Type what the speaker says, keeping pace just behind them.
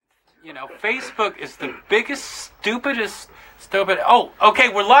You know, Facebook is the biggest, stupid. Oh, okay,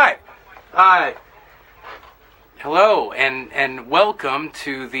 we're live. Hello, and welcome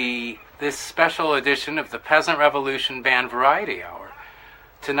to this special edition of the Peasant Revolution Band Variety Hour.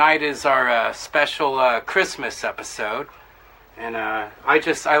 Tonight is our special Christmas episode, and I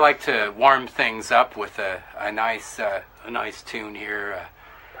like to warm things up with a nice tune here.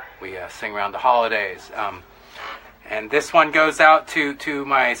 We sing around the holidays. And this one goes out to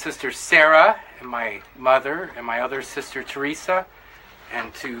my sister Sarah, and my mother, and my other sister Teresa,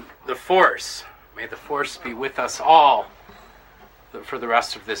 and to the Force. May the Force be with us all for the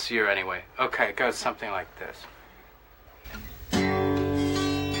rest of this year anyway. Okay, it goes something like this.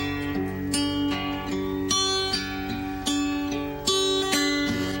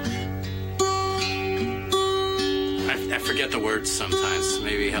 I forget the words sometimes.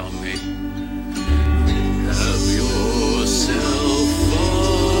 Maybe help me. Have yourself a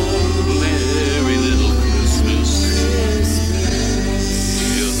merry little Christmas.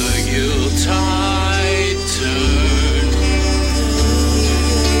 Feel the Yuletide turn,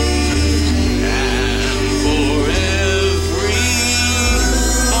 and for every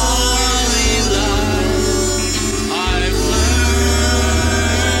folly life I've learned,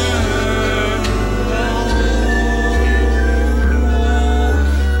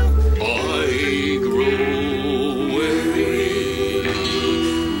 I grow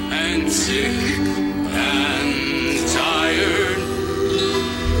sick and tired.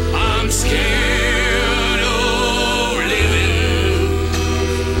 I'm scared of living,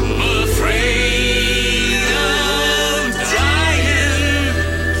 afraid of dying.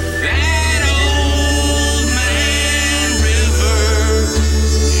 That old man River,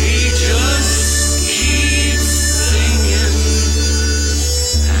 he just keeps singing.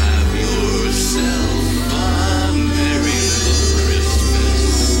 Have yourself a merry little Christmas.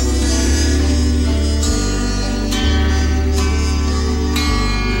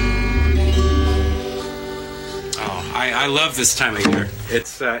 I love this time of year.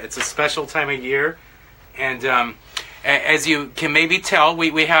 It's a special time of year, and as you can maybe tell,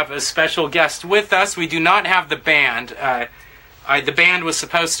 we have a special guest with us. We do not have the band. The band was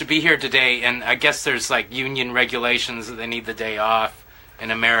supposed to be here today, and I guess there's like union regulations that they need the day off in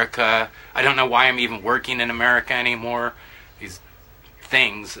America. I don't know why I'm even working in America anymore. These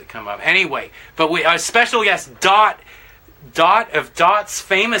things that come up. Anyway, but our special guest, Dot of Dot's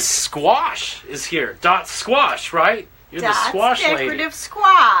Famous Squash is here. Dot Squash, right? You're Dot's the squash lady. Decorative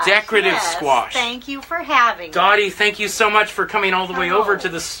Squash. Decorative yes. Squash. Thank you for having me. Dottie, thank you so much for coming all the way Hello. over to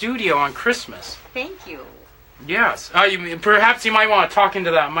the studio on Christmas. Thank you. Yes. Perhaps you might want to talk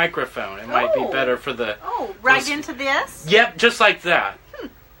into that microphone. It might be better for the... Oh, right into this? Yep, just like that.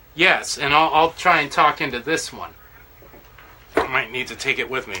 Yes, and I'll try and talk into this one. I might need to take it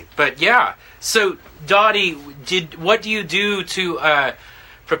with me. But yeah, so Dottie, what do you do to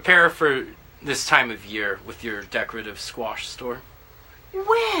prepare for this time of year with your decorative squash store?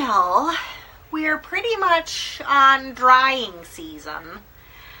 Well, we're pretty much on drying season.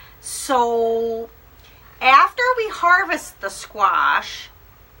 So, after we harvest the squash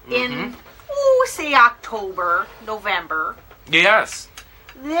in, say October, November. Yes.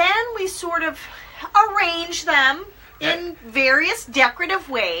 Then we sort of arrange them in various decorative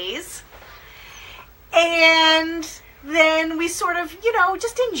ways. And then we sort of,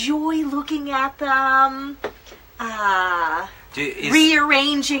 just enjoy looking at them,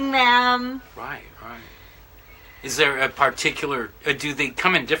 rearranging them. Right. Is there a particular, do they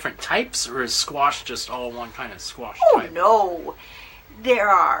come in different types, or is squash just all one kind of squash type? Oh, no. There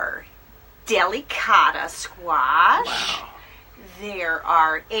are delicata squash. Wow. There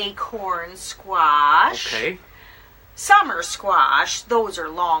are acorn squash. Okay. Summer squash, those are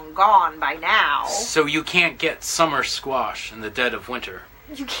long gone by now. So you can't get summer squash in the dead of winter?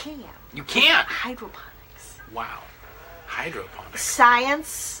 You can. You can't? Hydroponics. Wow. Hydroponics.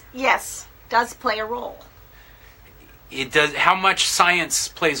 Science, yes, does play a role. It does. How much science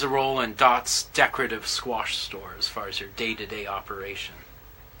plays a role in Dot's decorative squash store as far as your day-to-day operation?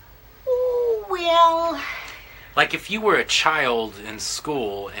 Oh, well... Like if you were a child in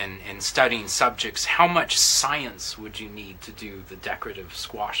school and studying subjects, how much science would you need to do the decorative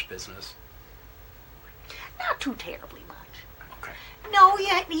squash business? Not too terribly much. Okay. No,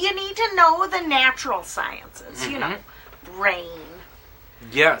 you need to know the natural sciences, rain.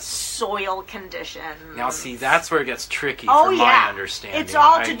 Yes. Soil conditions. Now see, that's where it gets tricky from my understanding. It's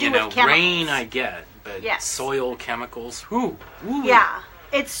all to do with chemicals. Rain I get, but soil, chemicors, ooh. Yeah.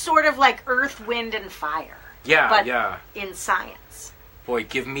 It's sort of like earth, wind, and fire. Yeah, but yeah. in science. Boy,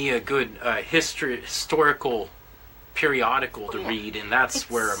 give me a good historical periodical to read, and that's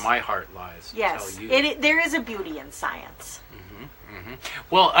where my heart lies. Yes, Tell you. there is a beauty in science.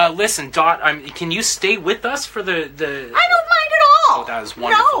 Well, listen, Dot, can you stay with us for the... I don't mind at all. Oh, that was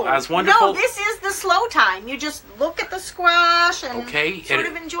wonderful. No, that was wonderful. No, this is the slow time. You just look at the squash and sort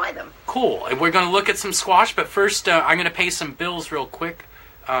of enjoy them. Cool. We're going to look at some squash, but first I'm going to pay some bills real quick.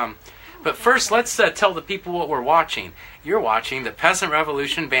 But first, let's tell the people what we're watching. You're watching the Peasant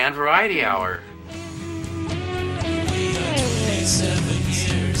Revolution Band Variety Hour.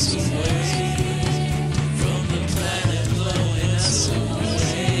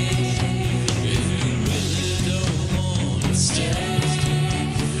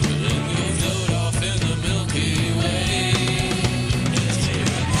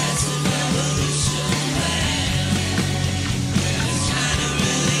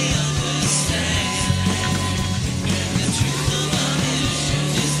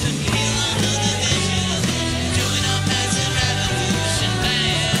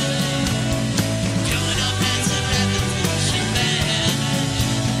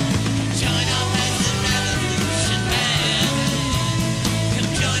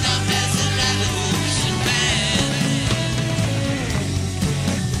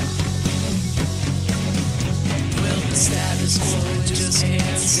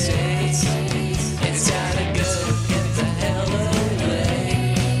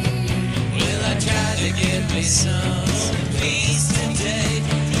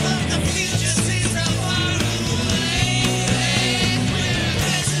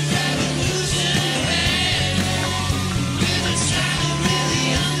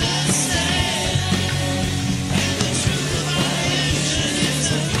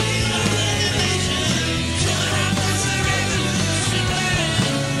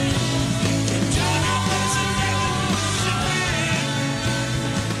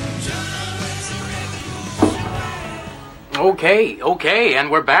 Okay,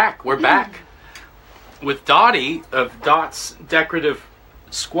 and we're back. We're back with Dottie of Dot's Decorative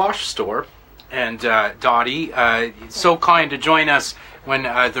Squash Store. And Dottie, so kind to join us when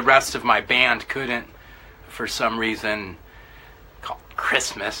the rest of my band couldn't, for some reason, called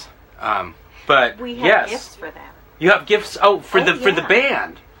Christmas. But we have gifts for them. You have gifts? For the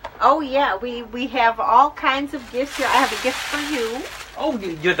band. Oh yeah, we have all kinds of gifts here. I have a gift for you. Oh,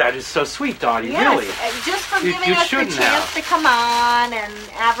 that is so sweet, Dottie. Yes, really. Just for giving us the chance to come on and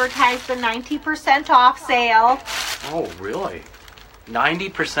advertise the 90% off sale. Oh, really?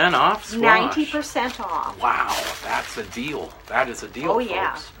 90% off squash? 90% off. Wow, that's a deal. That is a deal,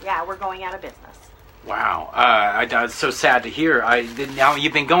 folks. Yeah, we're going out of business. Wow, it's so sad to hear. Now,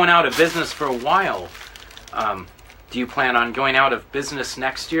 you've been going out of business for a while. Do you plan on going out of business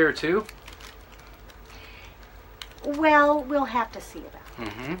next year, too? Well, we'll have to see about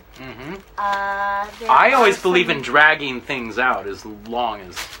it. I always believe in dragging things out as long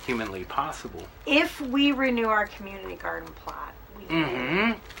as humanly possible. If we renew our community garden plot, we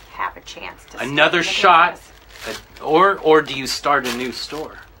may have a chance to another shot, or do you start a new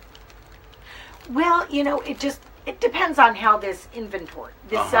store? Well, it depends on how this inventory,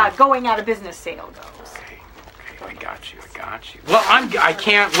 going out of business sale goes. Okay, I got you. Well, I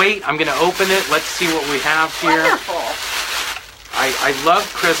can't wait. I'm going to open it. Let's see what we have here. Wonderful. I love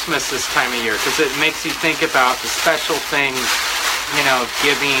Christmas this time of year because it makes you think about the special things,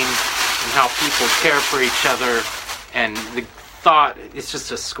 giving and how people care for each other. And the thought, it's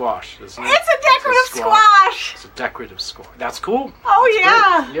just a squash, isn't it? It's a decorative squash. It's a decorative squash. That's cool. Oh,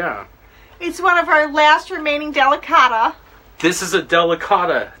 That's great. Yeah. It's one of our last remaining delicata. This is a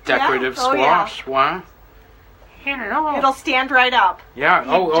delicata decorative squash. Yeah. Wow. Hello. It'll stand right up. Yeah.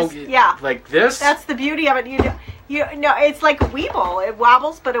 Yeah. Like this? That's the beauty of it. It's like a weeble. It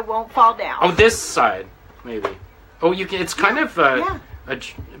wobbles, but it won't fall down. Oh, this side, maybe. Oh, you can. It's kind of a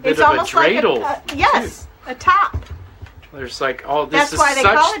bit it's of a almost dreidel. Yes, a top. There's like this That's is why they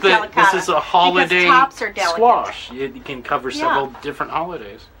call it delicata, this is a holiday tops are delicate. squash. You can cover several different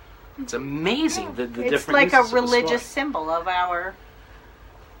holidays. It's amazing the different. It's like a uses religious symbol of our.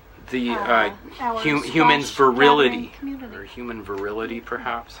 Human's virility, or human virility,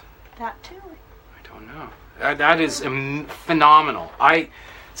 perhaps. That too. I don't know. That is phenomenal.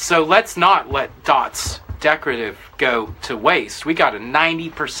 So let's not let Dot's Decorative go to waste. We got a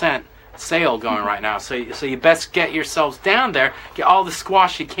 90% sale going right now, so you best get yourselves down there. Get all the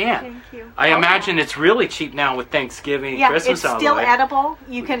squash you can. Thank you. I imagine it's really cheap now with Thanksgiving and Christmas out of the way. It's still edible.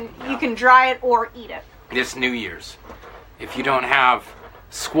 You can dry it or eat it. This New Year's, if you don't have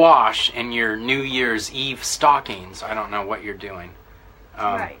squash in your New Year's Eve stockings, I don't know what you're doing.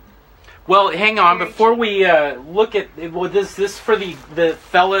 Right. Well, hang on. Before we look at... Well, this for the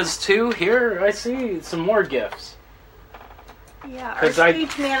fellas, too? Here, I see some more gifts. Yeah, our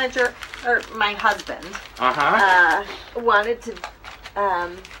stage manager, or my husband, wanted to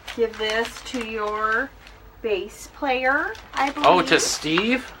give this to your bass player, I believe. Oh, to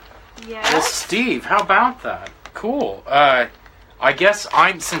Steve? Yes. Well, Steve, how about that? Cool. I guess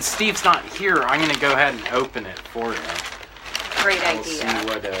since Steve's not here, I'm going to go ahead and open it for him. Great idea. We'll see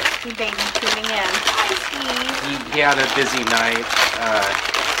what, he may be tuning in. Hi, Steve. He had a busy night.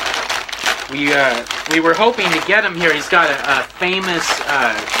 We were hoping to get him here. He's got a famous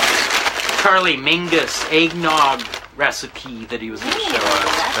Charlie Mingus eggnog recipe that he was going to show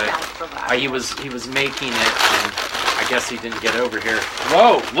us, but he was making it, and I guess he didn't get over here.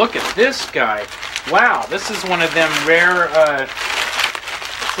 Whoa! Look at this guy! Wow, this is one of them rare.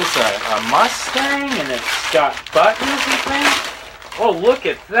 This is a Mustang, and it's got buttons and things. Oh, look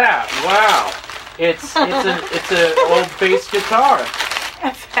at that! Wow, it's an old bass guitar.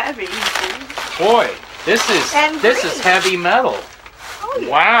 That's heavy. Boy, this is heavy metal. Oh, yeah.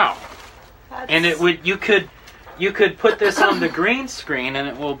 Wow. And you could put this on the green screen and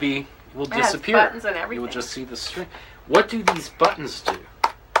it will disappear. Buttons and everything. You will just see the string. What do these buttons do?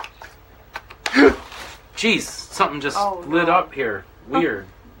 Jeez, something just lit up here. Weird.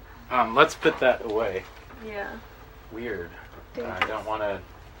 Let's put that away. Yeah. Weird. I don't want to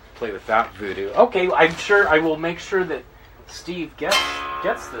play with that voodoo. Okay, I'm sure I will make sure that Steve gets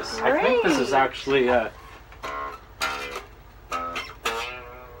this. Great. I think this is actually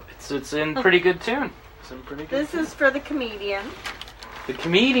it's in pretty good tune. It's in pretty good. This is for the comedian. The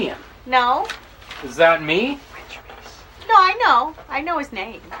comedian. No. Is that me? No, I know his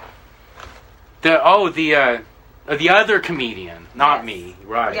name. The other comedian, not me,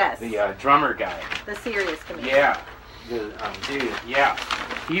 right? Yes. The drummer guy. The serious comedian. Yeah. The dude. Yeah.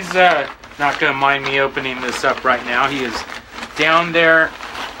 He's not gonna mind me opening this up right now. He is down there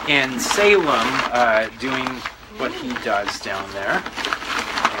in Salem doing what he does down there,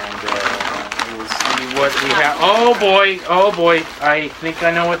 and we'll see what we have. Oh boy! I think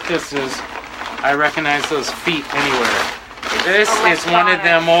I know what this is. I recognize those feet anywhere. This is one of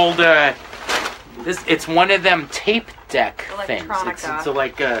them old. It's one of them tape deck things. It's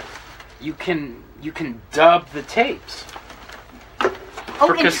like you can dub the tapes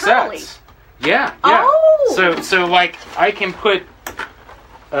for cassettes. Yeah. Oh. So like I can put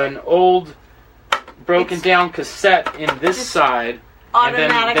an old broken down cassette in this side and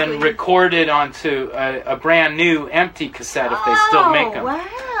then record it onto a brand new empty cassette if they still make them.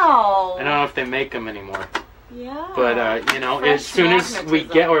 Wow. I don't know if they make them anymore. Yeah. But as soon as we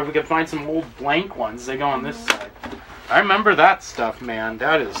get, or if we can find some old blank ones, they go on this side. I remember that stuff, man.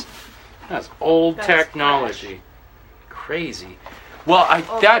 That's old technology. Crazy. Well,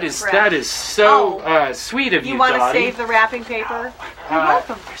 that is so sweet of you, You want Dottie. to save the wrapping paper? You're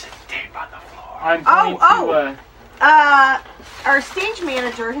welcome. There's a tape on the floor. I'm going to... Our stage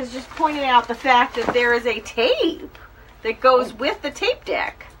manager has just pointed out the fact that there is a tape that goes with the tape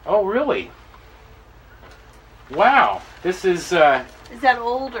deck. Oh, really? Wow. This is... Is that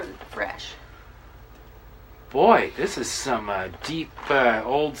old or fresh? Boy, this is some deep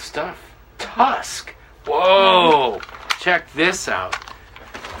old stuff. Tusk. Whoa. Check this out.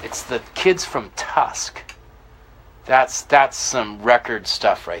 It's the kids from Tusk. That's some record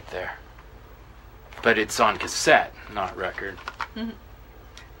stuff right there. But it's on cassette, not record. Mm-hmm.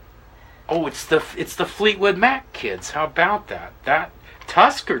 Oh, it's the Fleetwood Mac kids. How about that? That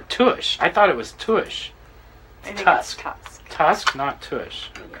Tusk or Tush? I thought it was Tush. Tusk. Tusk, not Tush.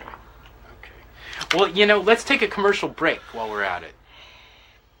 Okay. Well, let's take a commercial break while we're at it.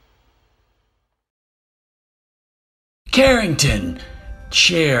 Carrington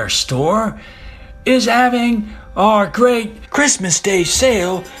Chair Store is having our great Christmas Day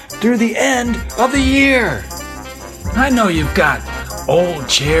sale through the end of the year. I know you've got old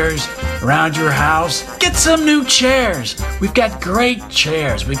chairs around your house. Get some new chairs. We've got great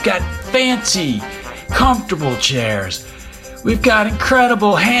chairs. We've got fancy, comfortable chairs. We've got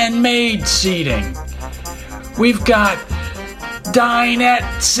incredible handmade seating. We've got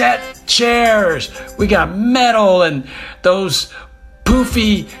dinette set chairs. We got metal and those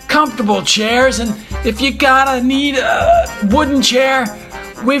poofy, comfortable chairs. And if you need a wooden chair,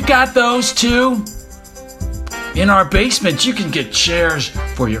 we've got those too. In our basement, you can get chairs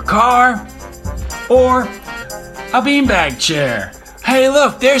for your car or a beanbag chair. Hey,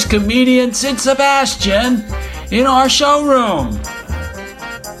 look, there's comedian Sid Sebastian in our showroom.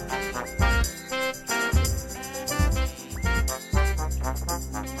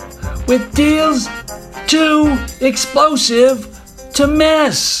 With deals too explosive to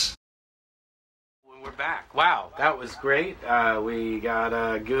miss. We're back. Wow, that was great. We got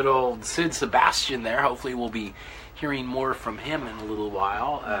good old Sid Sebastian there. Hopefully we'll be hearing more from him in a little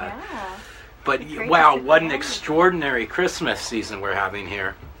while. Yeah. But wow, what an extraordinary Christmas season we're having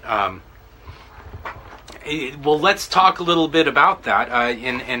here. Well, let's talk a little bit about that.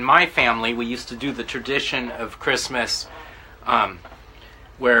 In my family, we used to do the tradition of Christmas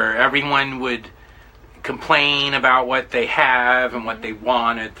where everyone would complain about what they have and what they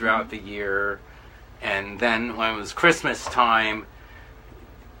wanted throughout the year. And then when it was Christmas time,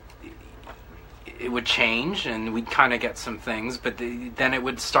 it would change and we'd kind of get some things, but then it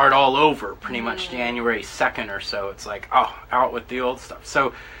would start all over pretty much January 2nd or so. It's like, oh, out with the old stuff.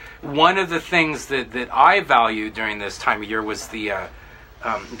 So one of the things that I valued during this time of year was the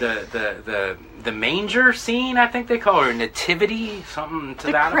manger scene, I think they call it, or nativity, something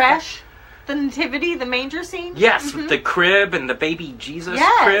to that effect. The nativity, the manger scene? Yes, with the crib and the baby Jesus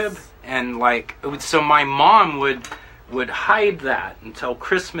crib. And like, so my mom would hide that until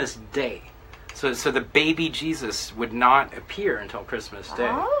Christmas Day. So the baby Jesus would not appear until Christmas Day.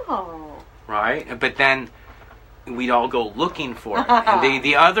 Oh. Right? But then we'd all go looking for it. And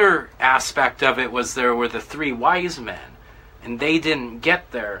the other aspect of it was there were the 3 wise men. And they didn't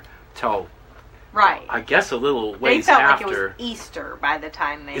get there till, I guess, a little ways after. They felt after. like it was Easter by the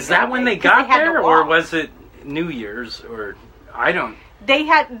time they Is that when they got there? Or was it New Year's? Or, I don't...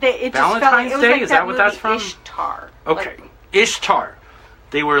 It just Valentine's felt, Day? like Is that what that's from? Ishtar. Okay. Ishtar.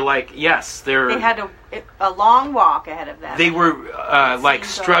 They were like, yes, they had a long walk ahead of them. They were like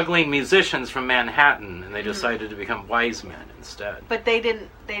struggling musicians from Manhattan, and they decided to become wise men instead. But they didn't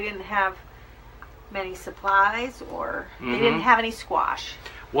have many supplies, or they didn't have any squash.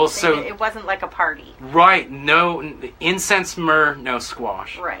 Well, it wasn't like a party. Right. No incense, myrrh, no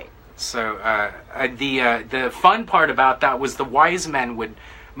squash. Right. So the fun part about that was the wise men would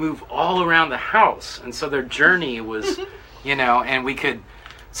move all around the house, and so their journey was, and we could.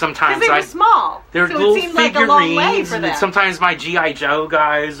 Sometimes they were small. They're so little it seemed figurines. Like a long way for them. Sometimes my G.I. Joe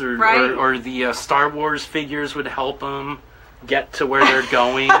guys or the Star Wars figures would help them get to where they're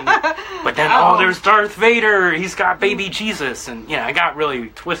going. But then, there's Darth Vader. He's got baby Jesus, and I got really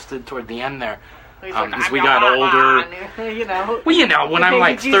twisted toward the end there. As we got older, Well, when I'm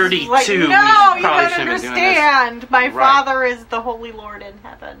like 32, like, no, we you probably don't shouldn't have been doing understand. this. My Father is the Holy Lord in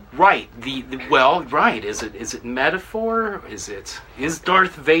heaven. Right. Right. Is it metaphor? Is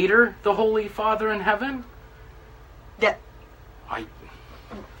Darth Vader the Holy Father in heaven?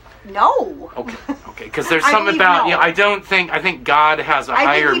 No. Okay. Because there's something about I think God has a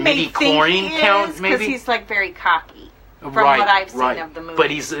higher midi-chlorian count. Maybe because he's like very cocky. From what I've seen of the movie.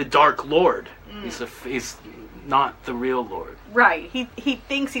 But he's a dark lord. He's not the real Lord. Right. He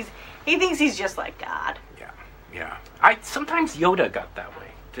thinks he's just like God. Yeah. Sometimes Yoda got that way,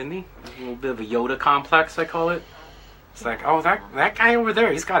 didn't he? A little bit of a Yoda complex, I call it. It's like, oh, that guy over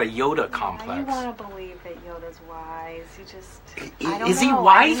there, he's got a Yoda complex. You want to believe that Yoda's wise. You just Is he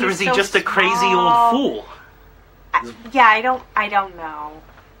wise, or is he just a crazy old fool? I don't know.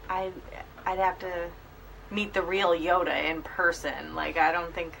 I'd have to meet the real Yoda in person. Like, I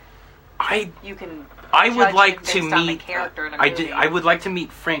don't think you can. I would like to meet. I would like to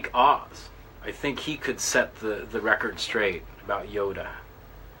meet Frank Oz. I think he could set the record straight about Yoda.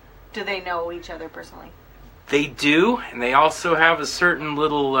 Do they know each other personally? They do, and they also have a certain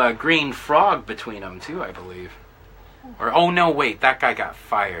little green frog between them too, I believe. Or no, wait, that guy got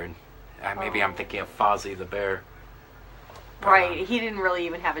fired. Maybe I'm thinking of Fozzie the Bear. Right, he didn't really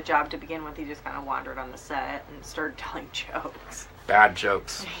even have a job to begin with. He just kind of wandered on the set and started telling jokes. Bad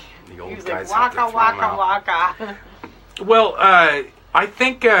jokes. The old guys like, have to waka, throw them waka, out. waka. Well, I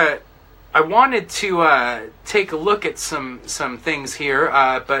think I wanted to take a look at some things here,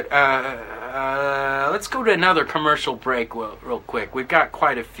 but let's go to another commercial break real quick. We've got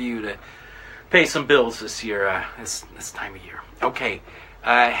quite a few to pay some bills this year, this time of year. Okay.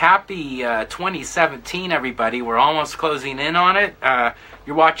 Happy 2017, everybody. We're almost closing in on it.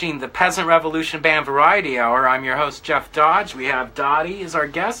 You're watching the Peasant Revolution Band Variety Hour. I'm your host, Jeff Dodge. We have Dottie as our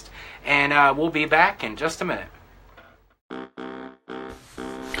guest, and we'll be back in just a minute.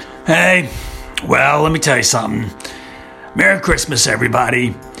 Hey, well, let me tell you something. Merry Christmas,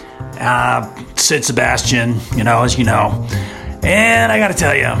 everybody. Sid Sebastian, as you know. And I gotta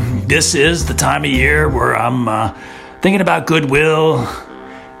tell you, this is the time of year where I'm thinking about goodwill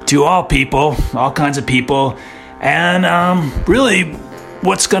to all people, all kinds of people. And really,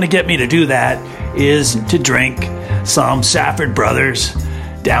 what's going to get me to do that is to drink some Safford Brothers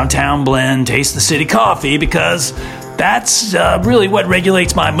Downtown Blend Taste the City coffee, because that's really what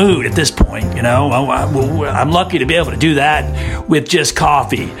regulates my mood at this point. I'm lucky to be able to do that with just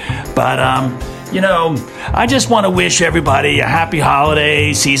coffee. But, I just want to wish everybody a happy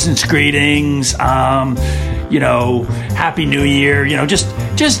holiday, season's greetings. Happy New Year,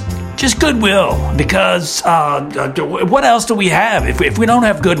 just goodwill, because what else do we have? If we don't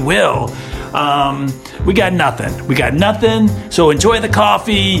have goodwill, we got nothing. We got nothing. So enjoy the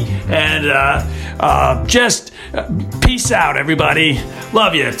coffee and just peace out, everybody.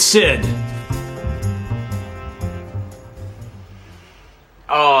 Love you, Sid.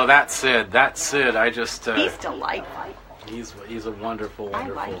 Oh, that's Sid. I just he's delightful. He's a wonderful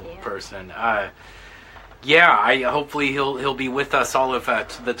like person. Hopefully he'll be with us all of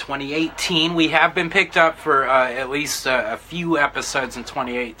the 2018. We have been picked up for at least a few episodes in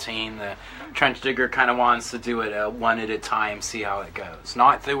 2018. The Trench Digger kind of wants to do it one at a time, see how it goes.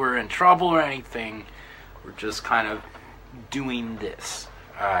 Not that we're in trouble or anything. We're just kind of doing this.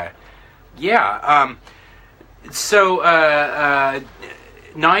 So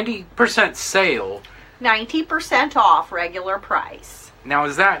 90% sale. 90% off regular price. Now,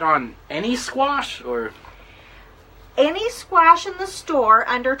 is that on any squash or? Any squash in the store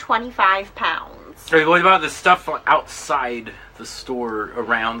under 25 pounds. Or what about the stuff outside the store,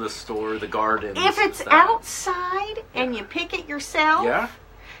 around the store, the garden? If it's outside and you pick it yourself,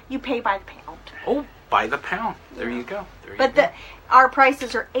 you pay by the pound. Oh, by the pound. There you go. Our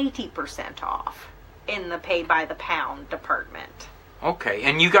prices are 80% off in the pay by the pound department. Okay,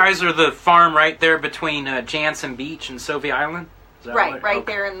 and you guys are the farm right there between Jansen Beach and Sophie Island? Is that right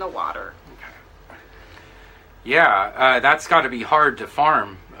there in the water. Okay. Yeah, that's got to be hard to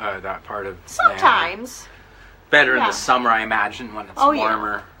farm, that part of sometimes. Better in the summer, I imagine, when it's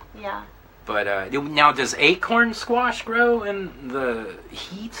warmer. Yeah. But now, does acorn squash grow in the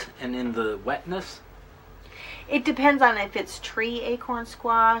heat and in the wetness? It depends on if it's tree acorn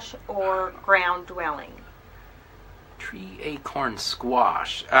squash or ground dwelling. Tree acorn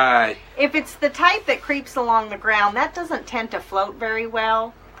squash. If it's the type that creeps along the ground, that doesn't tend to float very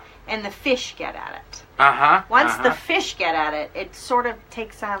well, and the fish get at it. Once the fish get at it, it sort of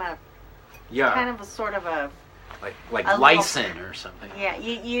takes on a kind of a sort of a like lysine or something. Yeah,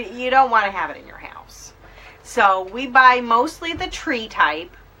 you don't want to have it in your house. So we buy mostly the tree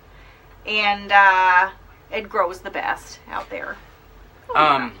type, and it grows the best out there.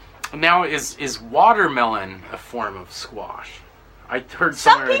 Now, is watermelon a form of squash? I heard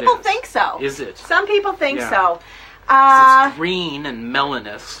some people think so. Is it? Some people think so. It's green and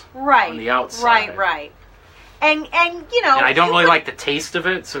melanous on the outside. Right. And and I don't really like the taste of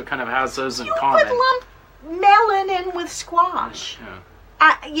it, so it kind of has those in common. You could lump melon in with squash.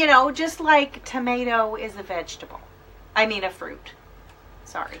 Yeah. Just like tomato is a vegetable. I mean a fruit.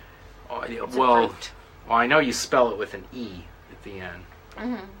 Sorry. Oh, yeah, well, I know you spell it with an E at the end.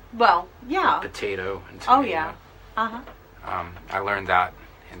 Mm-hmm. Well, yeah. Like potato and tomato. Oh, yeah. I learned that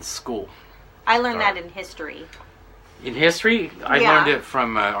in school. I learned that in history. In history? I learned it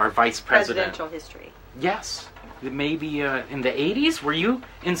from our vice president. Presidential history. Yes. Maybe in the 80s? Were you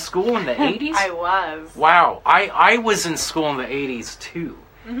in school in the 80s? I was. Wow. I was in school in the 80s, too.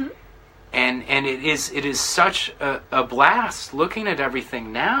 Mm-hmm. And it is such a blast looking at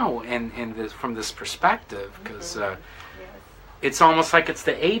everything now and from this perspective, because it's almost like it's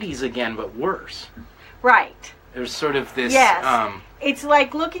the 80s again, but worse. Right. There's sort of this... Yes. It's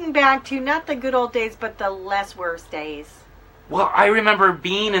like looking back to not the good old days, but the less worse days. Well, I remember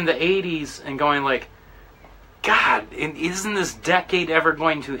being in the 80s and going like, God, isn't this decade ever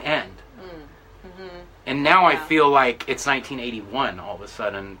going to end? Mm-hmm. And now I feel like it's 1981 all of a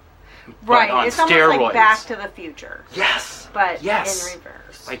sudden. Right, on it's steroids. Almost like Back to the Future. Yes. But in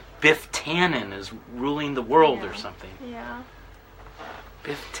reverse. Like Biff Tannen is ruling the world or something. Yeah.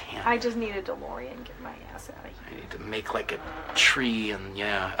 Biff Tannen. I just need a DeLorean, get my ass out of here. I need to make like a tree and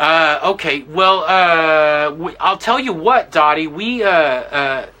okay, well, I'll tell you what, Dottie, we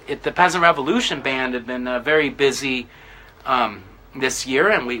at the Peasant Revolution Band have been very busy this year,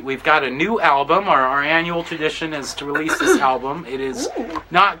 and we've got a new album. Our annual tradition is to release this album. It is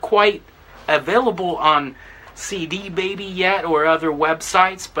not quite available on CD Baby yet or other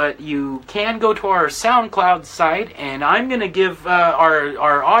websites, but you can go to our SoundCloud site, and I'm going to give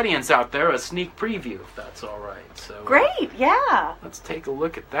our audience out there a sneak preview, if that's all right. So great, yeah. Let's take a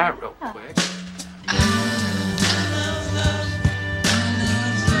look at that real quick.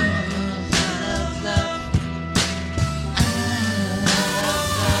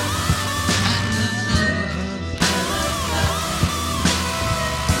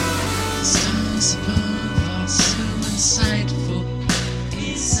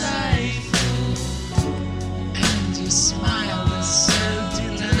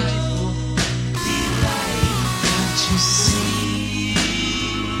 See,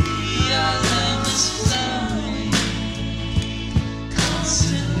 our love is flying.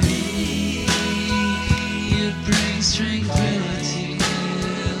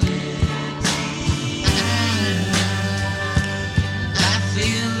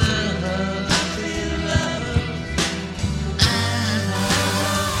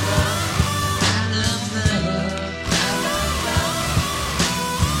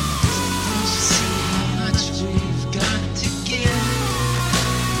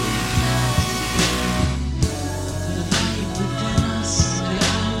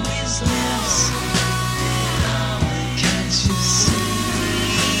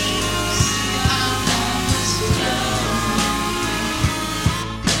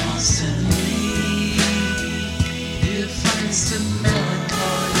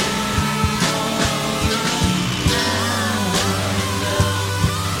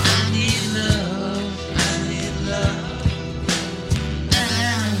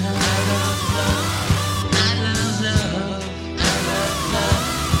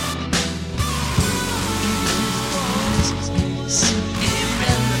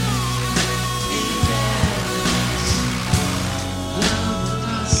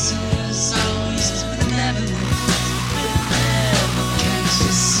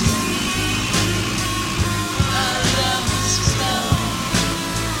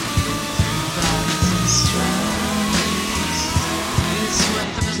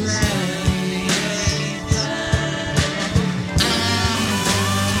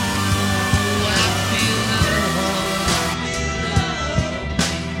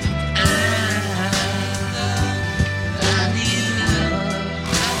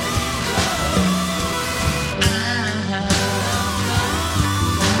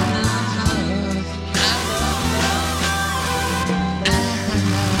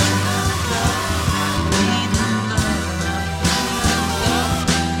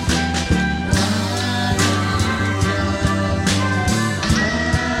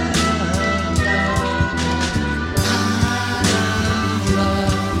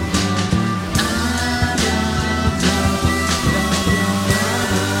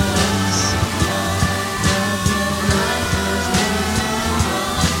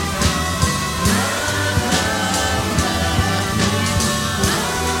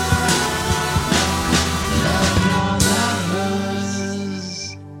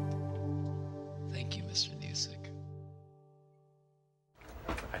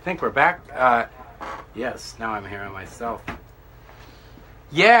 think we're back. Yes, now I'm hearing myself.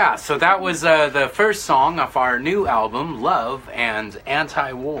 Yeah, so that was the first song of our new album, Love and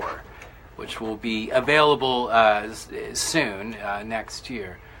Anti-War, which will be available soon, next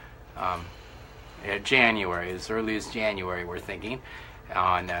year. January, as early as January, we're thinking,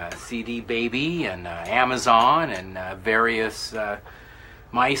 on CD Baby and Amazon and various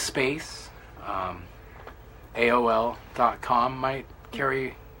MySpace. AOL.com might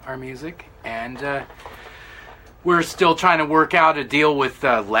carry our music. And we're still trying to work out a deal with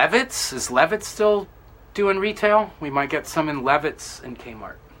Levitt's. Is Levitt's still doing retail? We might get some in Levitt's and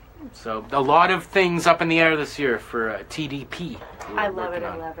Kmart. So a lot of things up in the air this year for TDP. I love it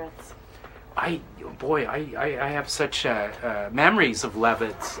in Levitt's. I have such memories of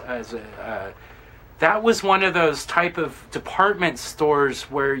Levitt's as that was one of those type of department stores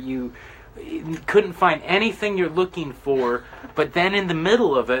where you couldn't find anything you're looking for, but then in the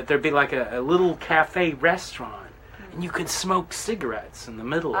middle of it there'd be like a little cafe restaurant, and you could smoke cigarettes in the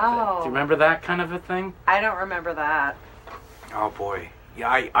middle of it. Do you remember that kind of a thing? I don't remember that. Oh boy,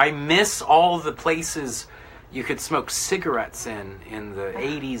 yeah, I miss all the places you could smoke cigarettes in the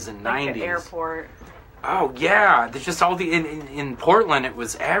 80s and 90s. Like the airport. Oh yeah, there's just all the in Portland. It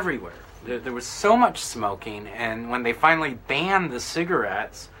was everywhere. There was so much smoking, and when they finally banned the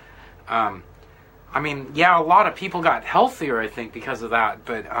cigarettes, I mean, yeah, a lot of people got healthier, I think, because of that.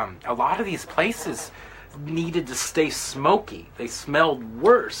 But a lot of these places needed to stay smoky. They smelled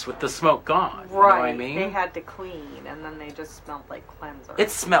worse with the smoke gone. Right. You know what I mean? They had to clean, and then they just smelled like cleanser.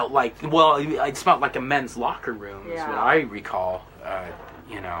 It smelled like, well, it smelled like a men's locker room, is what I recall.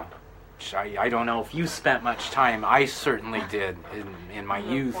 You know, I don't know if you spent much time. I certainly did in my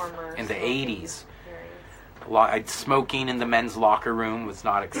youth in the 80s. Smoking in the men's locker room was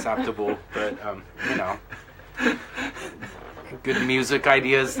not acceptable, but, you know, good music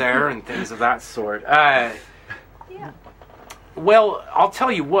ideas there and things of that sort. Yeah. Well, I'll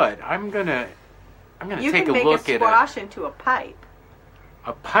tell you what. I'm gonna take a look at it. You can make a squash into a pipe.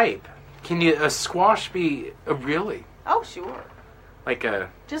 A pipe? Can a squash be really? Oh, sure. Like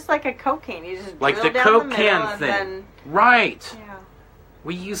just like a Coke can. You just like drill the down Coke the middle can and thing. then, right. Yeah.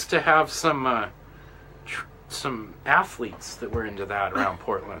 We used to have some athletes that were into that around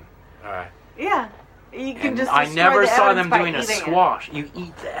Portland. Yeah. You can just I never saw them doing a squash. It. You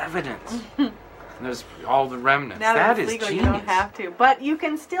eat the evidence. And there's all the remnants. Now that it's is legal, genius. You don't have to. But you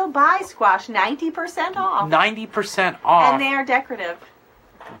can still buy squash 90% off. 90% off. And they are decorative.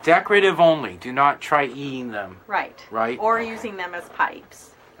 Decorative only. Do not try eating them. Right. Right? Or using them as pipes.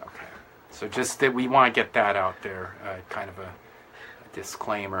 Okay. So just that we want to get that out there, kind of a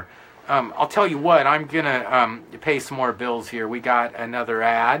disclaimer. I'll tell you what, I'm going to pay some more bills here. We got another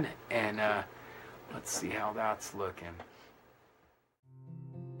ad, and let's see how that's looking.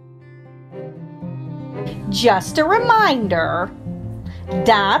 Just a reminder,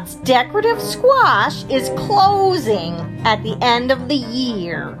 Dot's Decorative Squash is closing at the end of the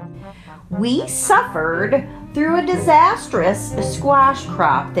year. We suffered through a disastrous squash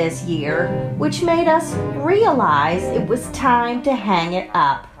crop this year, which made us realize it was time to hang it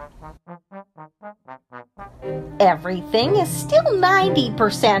up. Everything is still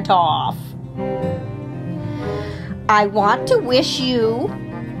 90% off. I want to wish you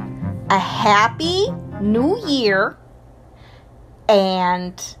a happy new year,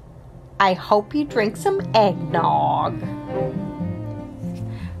 and I hope you drink some eggnog.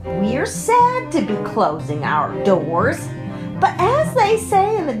 We're sad to be closing our doors, but as they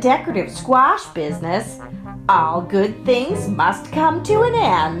say in the decorative squash business, all good things must come to an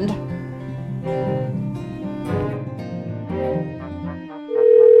end.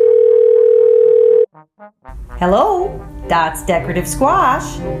 Hello, Dot's Decorative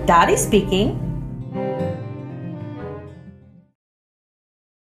Squash. Dottie speaking.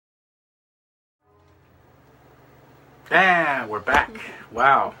 And we're back.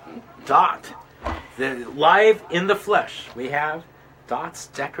 Wow. Dot. Live in the flesh. We have Dot's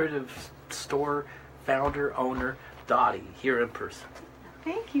Decorative Store founder, owner, Dottie, here in person.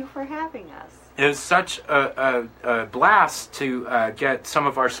 Thank you for having us. It was such a blast to get some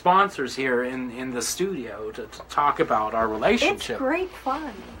of our sponsors here in the studio to talk about our relationship. It's great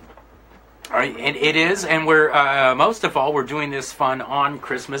fun. All right, and it is, and we're most of all, we're doing this fun on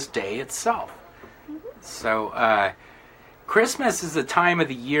Christmas Day itself. Mm-hmm. So, Christmas is a time of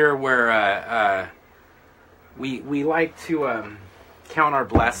the year where we like to count our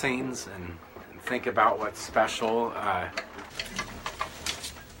blessings and think about what's special.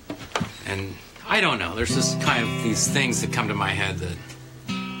 And I don't know, there's just kind of these things that come to my head that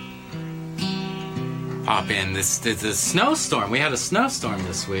pop in. This snowstorm. We had a snowstorm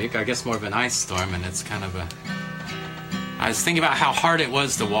this week. I guess more of an ice storm, and it's kind of a... I was thinking about how hard it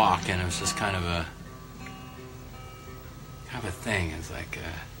was to walk, and it was just kind of a thing. It's like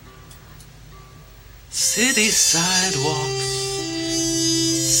city sidewalks,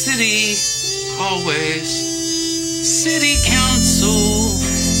 city hallways, city council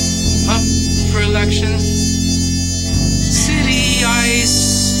up for election, city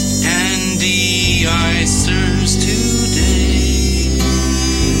ice and de-icers today.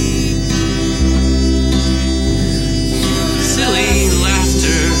 Silly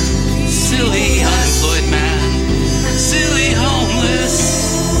laughter, silly unemployed man, silly homeless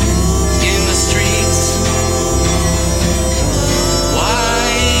in the streets.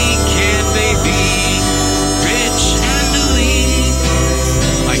 Why can't they be rich and elite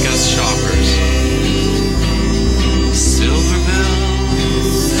like us shoppers? Silver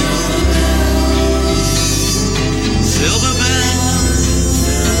bells, silver bells.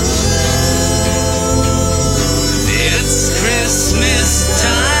 It's Christmas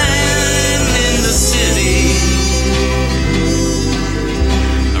time in the city.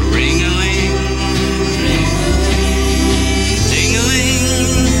 A ring-a-ling, ding-a-ling.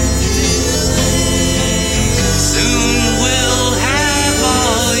 Soon we'll have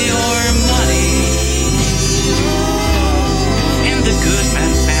all your money. And the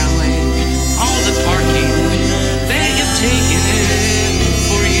Goodman family, all the parking, they have taken it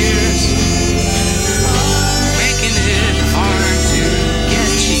for years, making it hard to get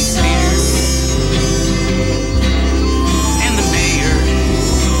cheap beer. And the mayor,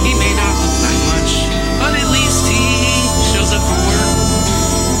 he may not look like much, but at least he shows up for work.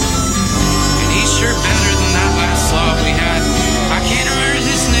 And he's sure better than that last slob we had. I can't remember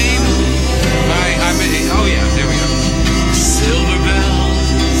his name. Oh yeah, there we go. Silver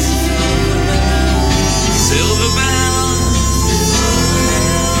bells, silver bells.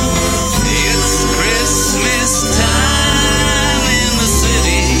 It's Christmas time in the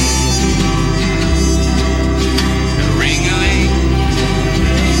city. Ring-a-ling,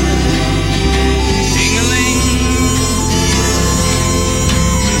 ding-a-ling.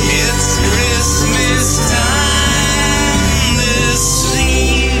 It's Christmas time this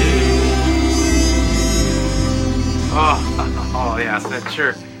year. Oh yes, that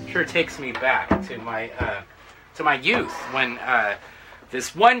sure takes me back to my youth when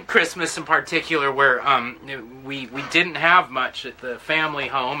this one Christmas in particular where we didn't have much at the family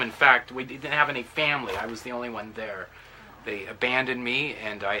home. In fact, we didn't have any family. I was the only one there. They abandoned me,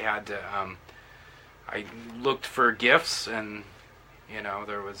 and I had to I looked for gifts, and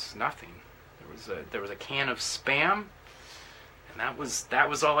there was nothing. There was a can of Spam, and that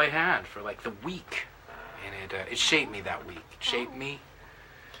was all I had for like the week. And it shaped me that week. It shaped me.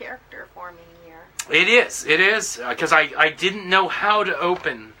 Character forming year. It is, because I didn't know how to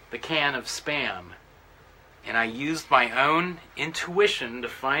open the can of Spam, and I used my own intuition to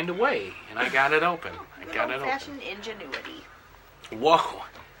find a way, and I got it open. Old-fashioned ingenuity. Whoa!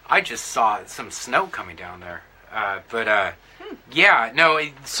 I just saw some snow coming down there,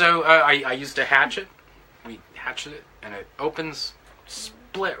 So I used a hatchet. We hatchet it, and it opens,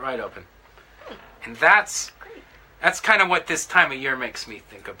 split right open. And that's kind of what this time of year makes me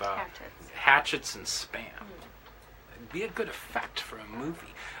think about. Hatchets and Spam. It'd be a good effect for a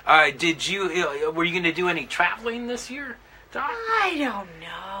movie. Were you going to do any traveling this year, Doc? I don't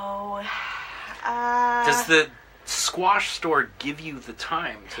know. Does the squash store give you the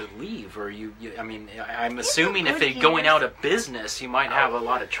time to leave, or I'm assuming if they're going out of business, you might have a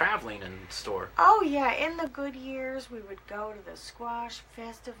lot of traveling in store. Oh yeah, in the good years, we would go to the squash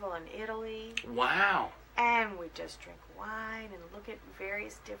festival in Italy. Wow. And we'd just drink wine and look at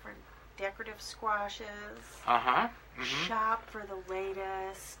various different decorative squashes. Uh-huh. Mm-hmm. Shop for the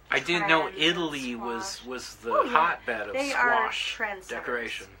latest. I didn't know Italy was the hotbed of squash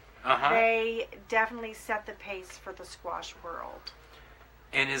decoration. Uh-huh. They definitely set the pace for the squash world.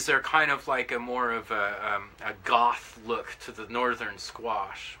 And is there kind of like a more of a goth look to the northern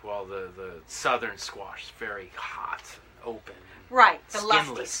squash, while the southern squash is very hot and open? Right, the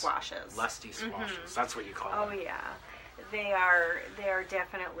lusty squashes. Lusty squashes, that's what you call them. Oh yeah, they are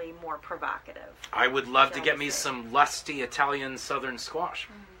definitely more provocative. I would love to get me some lusty Italian southern squash.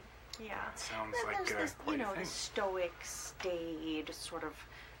 Mm-hmm. Yeah, that sounds then like there's this, quite a thing. The stoic, staid sort of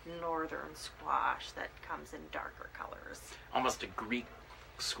northern squash that comes in darker colors. Almost a Greek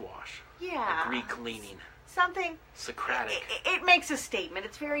squash. Yeah. A Greek leaning. Something Socratic. It makes a statement.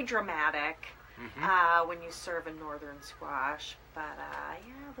 It's very dramatic. Mm-hmm. When you serve a northern squash, but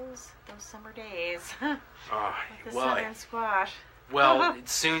those summer days, Oh, with the southern squash. Well,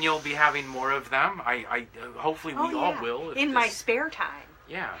 soon you'll be having more of them. I hopefully we all will. In my spare time.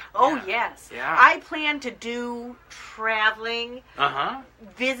 Yeah. Oh, yes. Yeah. I plan to do traveling,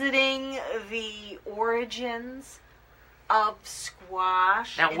 visiting the origins of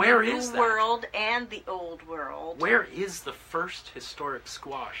squash. Now, where is the that? New World and the Old World. Where is the first historic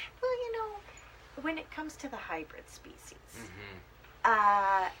squash? Well, when it comes to the hybrid species.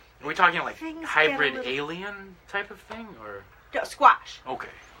 Are we talking like things hybrid get a alien type of thing, or? No, squash. Okay.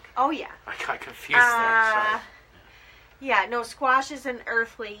 Oh, yeah. I got confused there. Sorry. Yeah, no, squash is an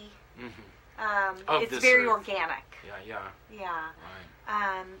earthly. It's very organic. Yeah. Yeah.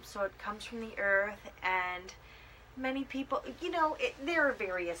 Right. So it comes from the earth, and many people, there are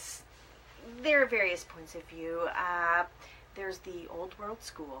various points of view. There's the Old World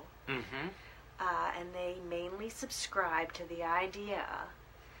School, and they mainly subscribe to the idea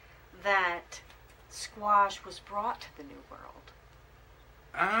that squash was brought to the New World.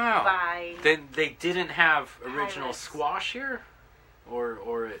 Oh, then they didn't have original pirates. squash here,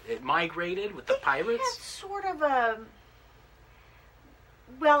 or it migrated with the pirates. It had sort of a.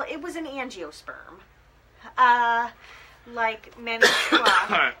 Well, it was an angiosperm, like many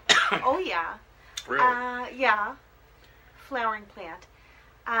squash. Oh yeah. Really? Yeah. Flowering plant.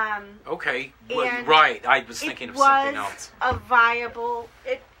 Okay. Well, right. I was thinking of something else.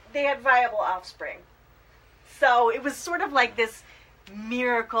 They had viable offspring. So it was sort of like this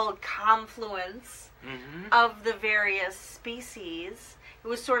miracle confluence of the various species. It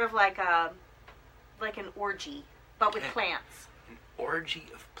was sort of like an orgy, but with plants. An orgy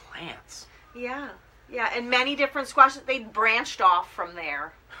of plants. Yeah, and many different squashes. They branched off from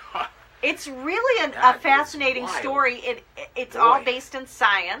there. It's really a fascinating story. It's all based in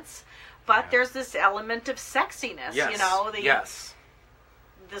science, but there's this element of sexiness. Yes.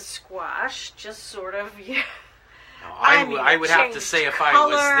 The squash just sort of. Yeah. No, I would have to say if I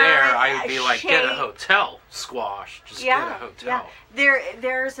was there, I would be like, get a hotel squash. Just get a hotel. Yeah.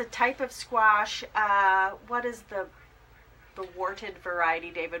 There's a type of squash. What is the warted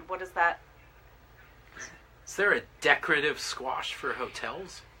variety, David? What is that? Is there a decorative squash for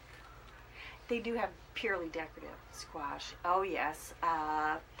hotels? They do have purely decorative squash. Oh yes,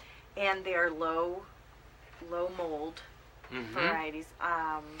 and they're low mold varieties.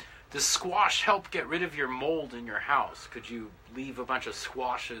 Does squash help get rid of your mold in your house? Could you leave a bunch of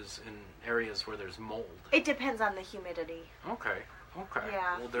squashes in areas where there's mold? It depends on the humidity. Okay.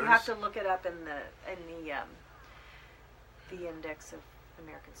 Yeah, well, you have to look it up in the index of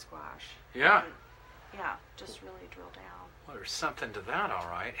American squash. Yeah. Yeah, just really drill down. Well, there's something to that, all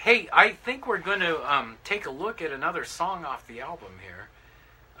right. Hey, I think we're going to take a look at another song off the album here.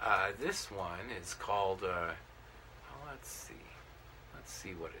 This one is called, let's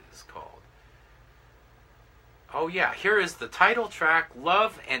see what it is called. Oh, yeah, here is the title track,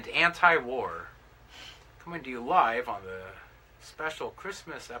 Love and Anti-War. Coming to you live on the special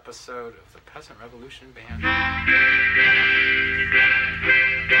Christmas episode of the Peasant Revolution Band.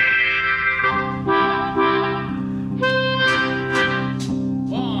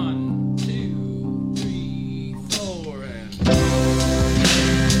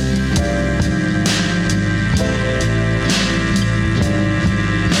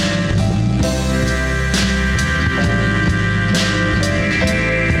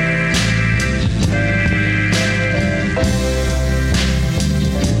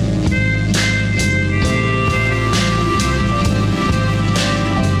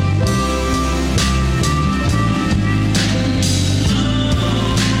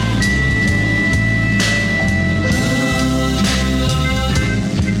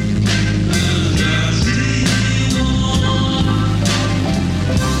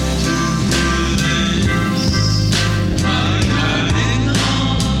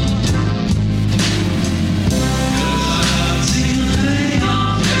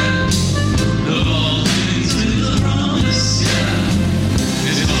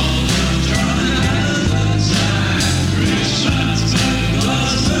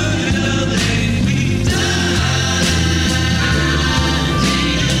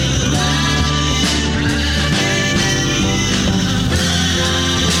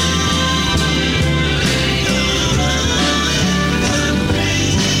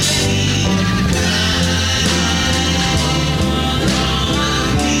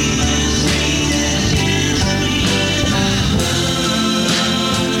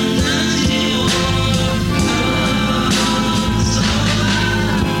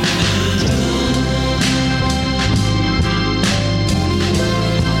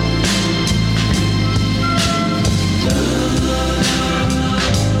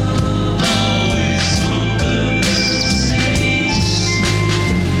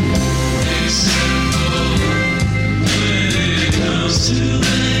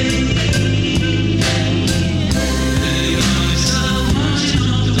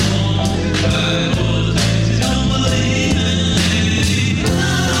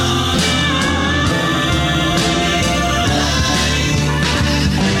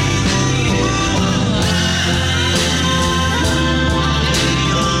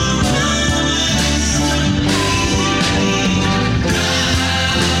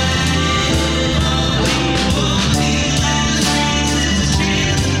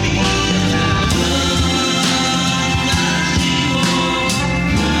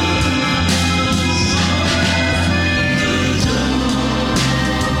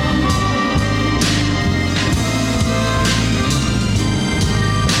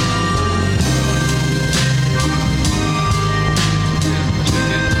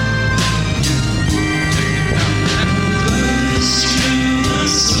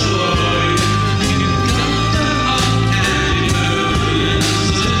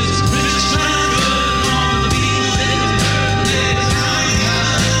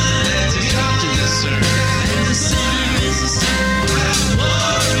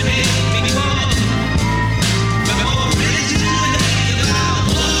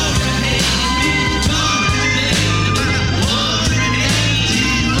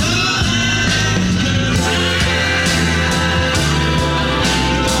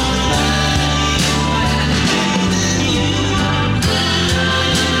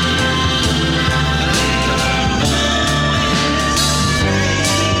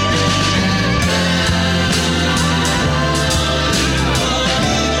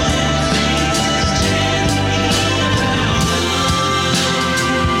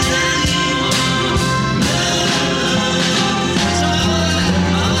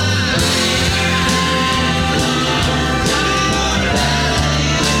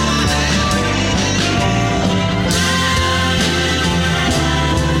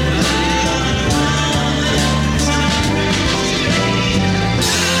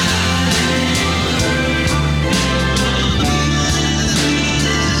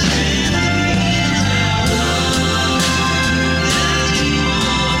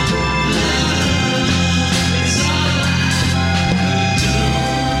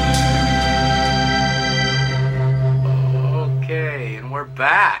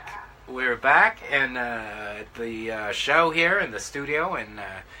 back. We're back and at the show here in the studio, and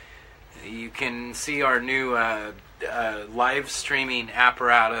you can see our new live streaming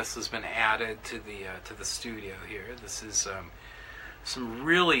apparatus has been added to the studio here. This is some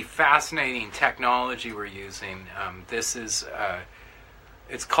really fascinating technology we're using. This is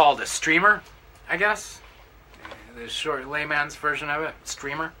it's called a streamer, I guess. The short layman's version of it,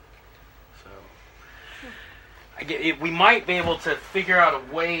 streamer. We might be able to figure out a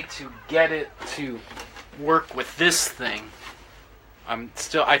way to get it to work with this thing.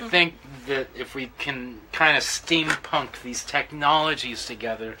 I think that if we can kind of steampunk these technologies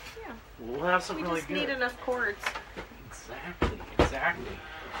together, we'll have something really good. We just need enough cords. Exactly.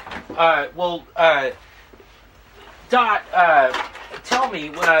 Dot, tell me,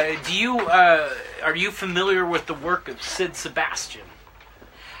 are you familiar with the work of Sid Sebastian?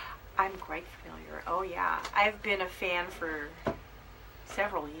 I'm quite familiar. Oh yeah, I've been a fan for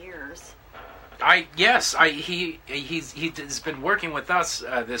several years. He's been working with us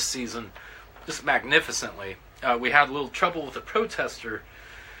this season just magnificently. We had a little trouble with a protester,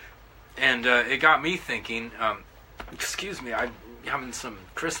 and it got me thinking. Excuse me, I'm having some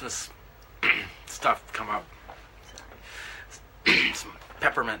Christmas stuff come up. Sorry. Some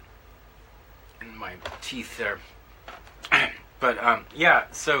peppermint in my teeth there. But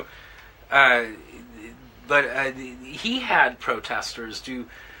he had protesters. Do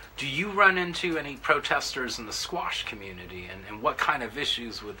you run into any protesters in the squash community, and what kind of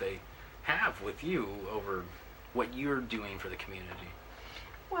issues would they have with you over what you're doing for the community?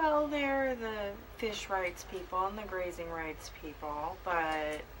 Well, they're the fish rights people and the grazing rights people,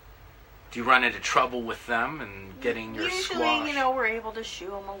 but... Do you run into trouble with them and getting your squash? Usually, we're able to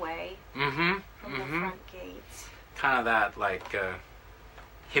shoo them away from the front gates. Kind of that,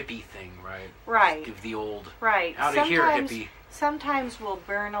 hippie thing, right? Right. Give the old out of here, hippie. Sometimes we'll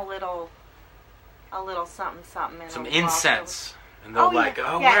burn a little something. Some incense. And they'll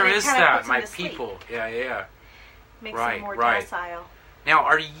where is that? My people. Sleep. Yeah. Makes them more docile. Now,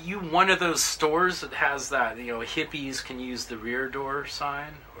 are you one of those stores that has that, hippies can use the rear door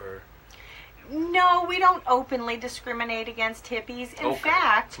sign? Or no, we don't openly discriminate against hippies. In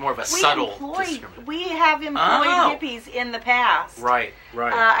fact, it's more of a subtle discrimination. We have employed hippies in the past. Right.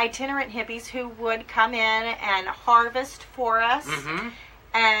 Itinerant hippies who would come in and harvest for us,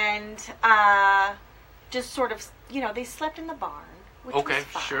 and just sort of, they slept in the barn, which was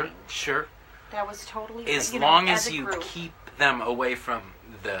fine. Sure. That was totally as long as you keep them away from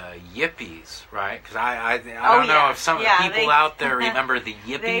the yippies, right? Because I don't know if some of the people out there remember the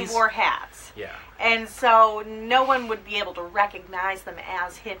yippies. They wore hats. Yeah. And so no one would be able to recognize them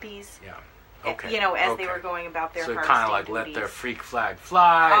as hippies. Yeah. Okay. As they were going about their harvesting kind of let their freak flag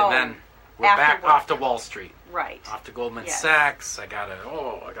fly, and then we're back off to Wall Street. Right. Off to Goldman Sachs. I got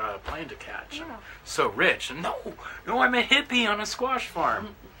a plane to catch. Yeah. I'm so rich. And no, I'm a hippie on a squash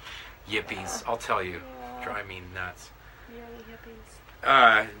farm. Yippies, I'll tell you, drive me nuts. Yeah, the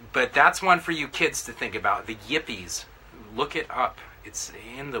hippies. But that's one for you kids to think about. The yippies. Look it up. It's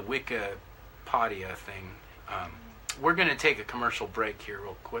in the Wikipedia thing. We're going to take a commercial break here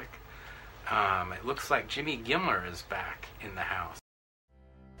real quick. It looks like Jimmy Gimler is back in the house.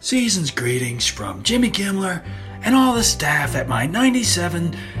 Season's greetings from Jimmy Gimler and all the staff at my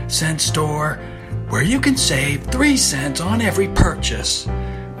 97-cent store, where you can save 3 cents on every purchase.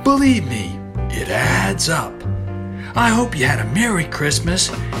 Believe me, it adds up. I hope you had a Merry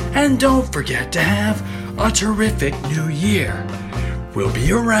Christmas, and don't forget to have a terrific New Year. We'll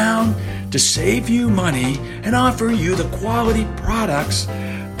be around to save you money and offer you the quality products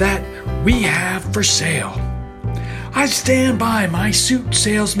that we have for sale. I stand by my Suit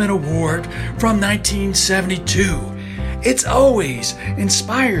Salesman Award from 1972. It's always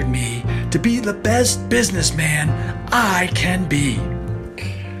inspired me to be the best businessman I can be.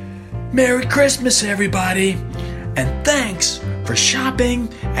 Merry Christmas, everybody, and thanks for shopping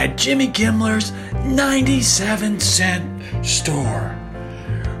at Jimmy Gimler's 97-cent store,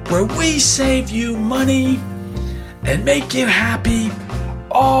 where we save you money and make you happy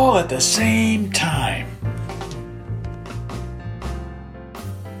all at the same time.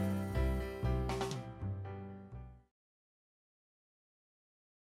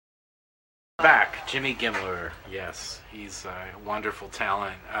 Back, Jimmy Gimler. Yes, he's a wonderful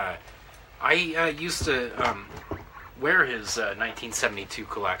talent. I used to wear his 1972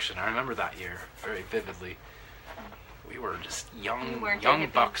 collection. I remember that year very vividly. We were just young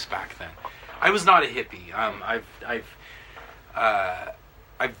bucks back then. I was not a hippie.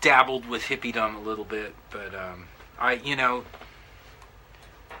 I've dabbled with hippiedom a little bit, but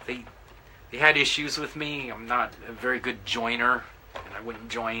they had issues with me. I'm not a very good joiner. and I wouldn't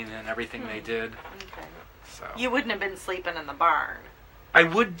join in everything they did. Okay. So you wouldn't have been sleeping in the barn. I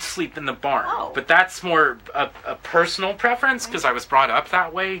would sleep in the barn, but that's more a personal preference because I was brought up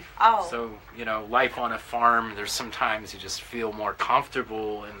that way. Oh. So, life on a farm, there's sometimes you just feel more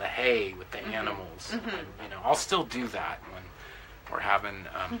comfortable in the hay with the animals. And, I'll still do that when we're having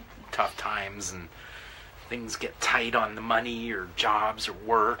tough times and things get tight on the money or jobs or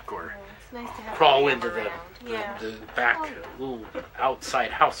work, or it's nice to have crawl into the back little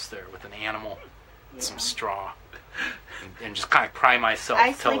outside house there with an animal and some straw. And just kind of cry myself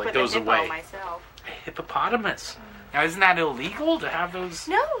until it goes away. Myself. A hippopotamus. Now, isn't that illegal to have those?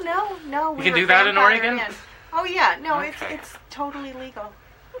 No. You can do that in Oregon? Oh yeah, no, Okay. it's totally legal.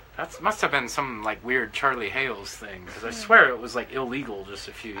 That must have been some like weird Charlie Hales thing, because I swear it was like illegal just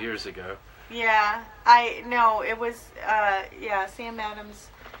a few years ago. Yeah, it was. Sam Adams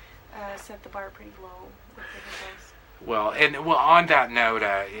set the bar pretty low with the hippos. Well, on that note,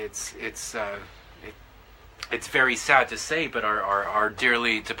 it's very sad to say, but our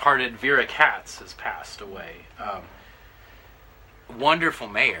dearly departed Vera Katz has passed away. Wonderful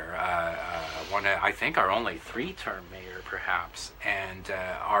mayor, I think our only 3-term mayor, perhaps, and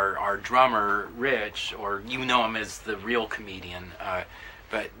our drummer Rich, or you know him as the real comedian,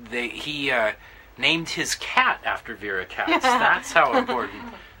 but he named his cat after Vera Katz. That's how important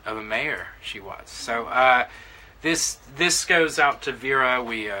of a mayor she was. So this goes out to Vera.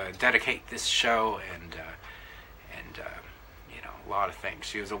 We dedicate this show and a lot of things.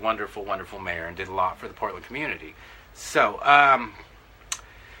 She was a wonderful, wonderful mayor and did a lot for the Portland community. So, on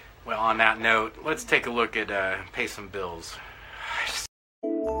that note, let's take a look at pay some bills.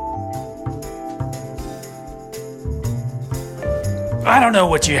 I don't know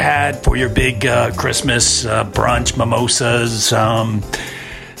what you had for your big Christmas brunch, mimosas,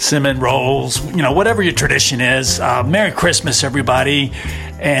 cinnamon rolls, whatever your tradition is. Merry Christmas, everybody,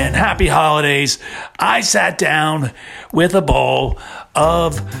 and happy holidays. I sat down with a bowl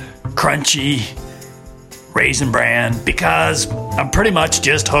of crunchy Raisin Bran because I'm pretty much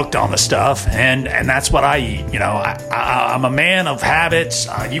just hooked on the stuff, and that's what I eat. I'm a man of habits.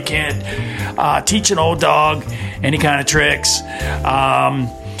 You can't teach an old dog any kind of tricks. I'm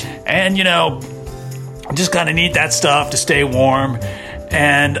just kind of need that stuff to stay warm.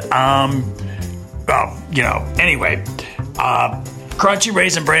 And, anyway, Crunchy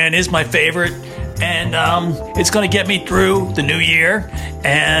Raisin Bran is my favorite, and it's going to get me through the new year,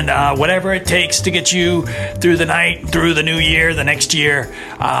 and whatever it takes to get you through the night, through the new year, the next year,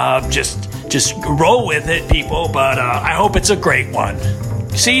 just roll with it, people, but I hope it's a great one.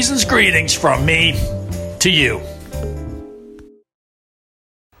 Season's greetings from me to you.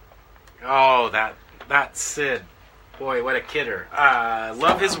 Oh, that Sid. Boy, what a kidder.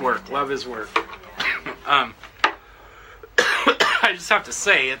 Love his work. I just have to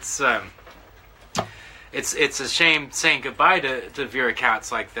say, it's a shame saying goodbye to Vera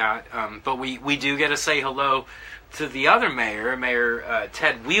Katz like that. But we do get to say hello to the other Mayor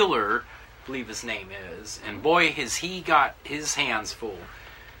Ted Wheeler, I believe his name is. And boy, has he got his hands full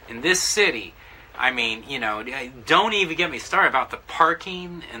in this city. I mean, don't even get me started about the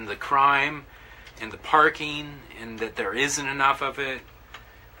parking and the crime and the parking and that there isn't enough of it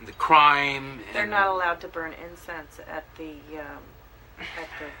and the crime. They're not allowed to burn incense at the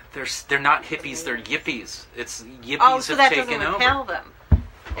they're not hippies, they're yippies. It's yippies so have that taken doesn't over. repel them.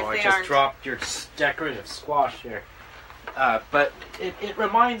 Oh, I just dropped your decorative squash here. But it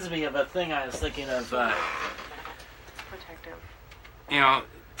reminds me of a thing I was thinking of. Protective.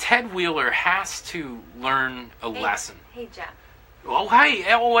 Ted Wheeler has to learn a lesson. Hey, Jeff. Oh, hi.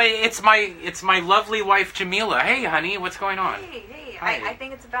 Oh, it's my lovely wife, Jamila. Hey, honey, what's going on? Hey. Hi. I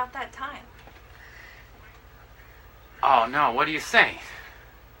think it's about that time. Oh, no. What do you say?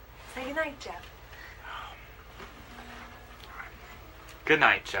 Say goodnight, Jeff. Good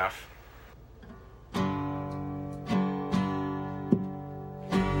night, Jeff.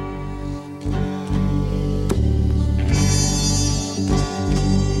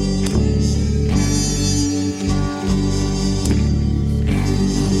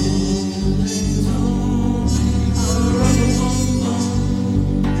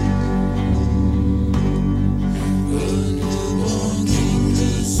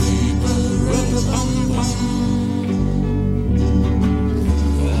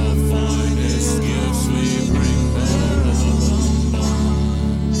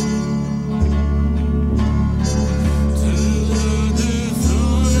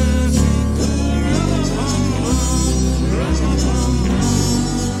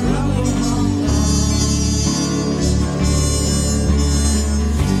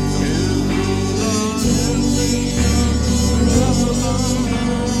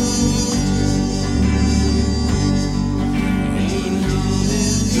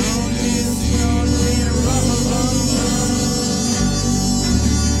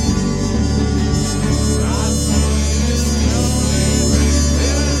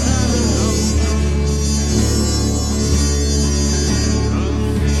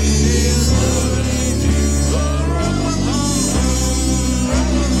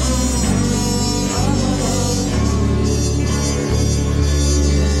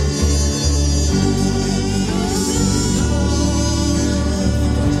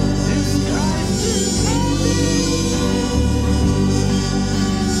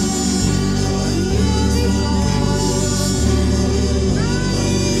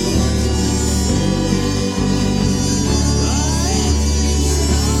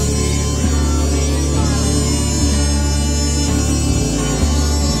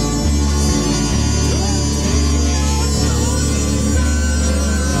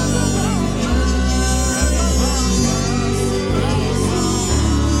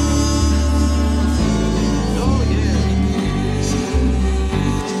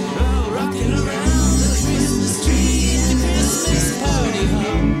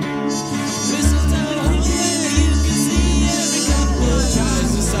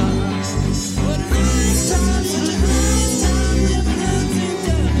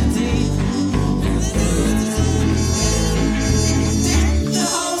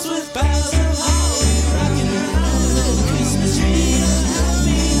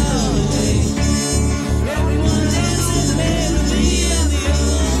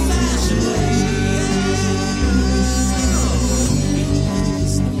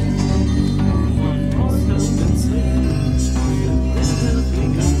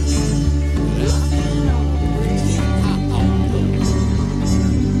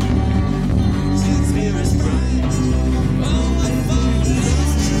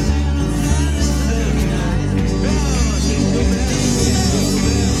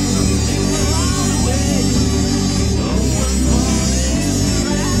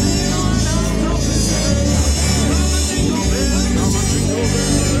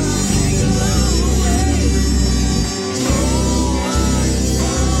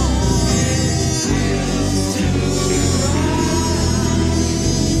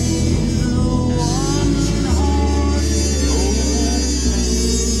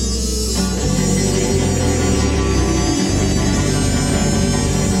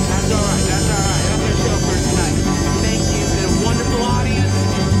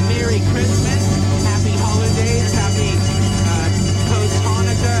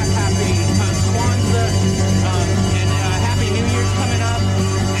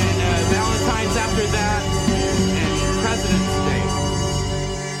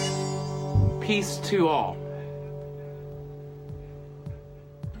 Peace to all.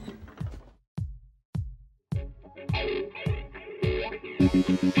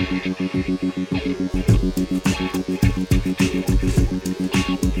 Thank you.